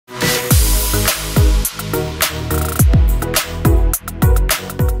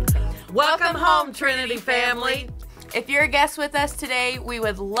Welcome home, Trinity family. If you're a guest with us today, we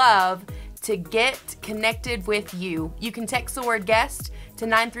would love to get connected with you. You can text the word guest to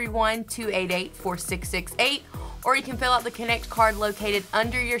 931-288-4668, or you can fill out the Connect card located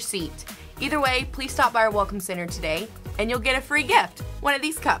under your seat. Either way, please stop by our Welcome Center today, and you'll get a free gift, one of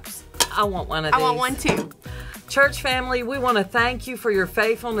these cups. I want one of these. I want one too. Church family, we want to thank you for your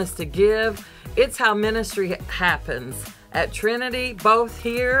faithfulness to give. It's how ministry happens at Trinity, both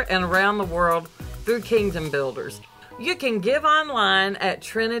here and around the world through Kingdom Builders. You can give online at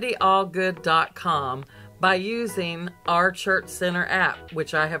trinityallgood.com by using our Church Center app,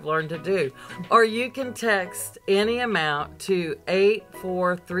 which I have learned to do. Or you can text any amount to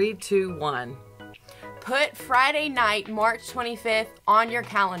 84321. Put Friday night, March 25th on your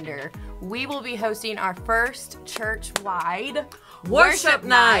calendar. We will be hosting our first church-wide worship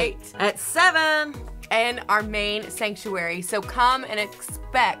night at 7 in our main sanctuary. So come and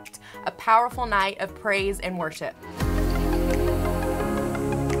expect a powerful night of praise and worship.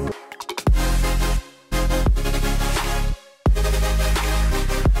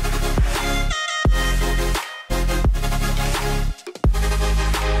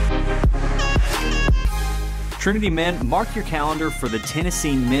 Trinity Men, mark your calendar for the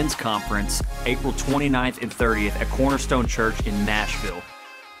Tennessee Men's Conference, April 29th and 30th at Cornerstone Church in Nashville.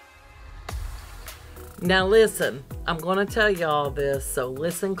 Now listen, I'm going to tell you all this, so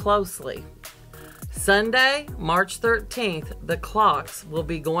listen closely. Sunday, March 13th, the clocks will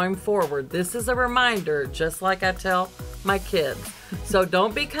be going forward. This is a reminder, just like I tell my kids. So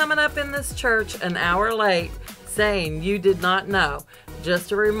don't be coming up in this church an hour late saying you did not know.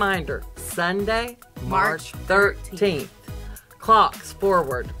 Just a reminder, Sunday, March 13th. Clocks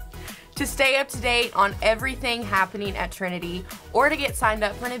forward. To stay up to date on everything happening at Trinity or to get signed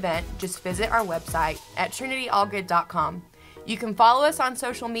up for an event, just visit our website at trinityallgood.com. You can follow us on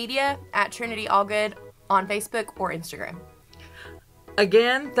social media at trinityallgood on Facebook or Instagram.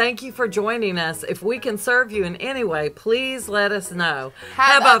 Again, thank you for joining us. If we can serve you in any way, please let us know.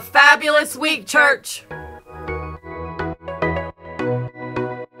 Have a fabulous week, church.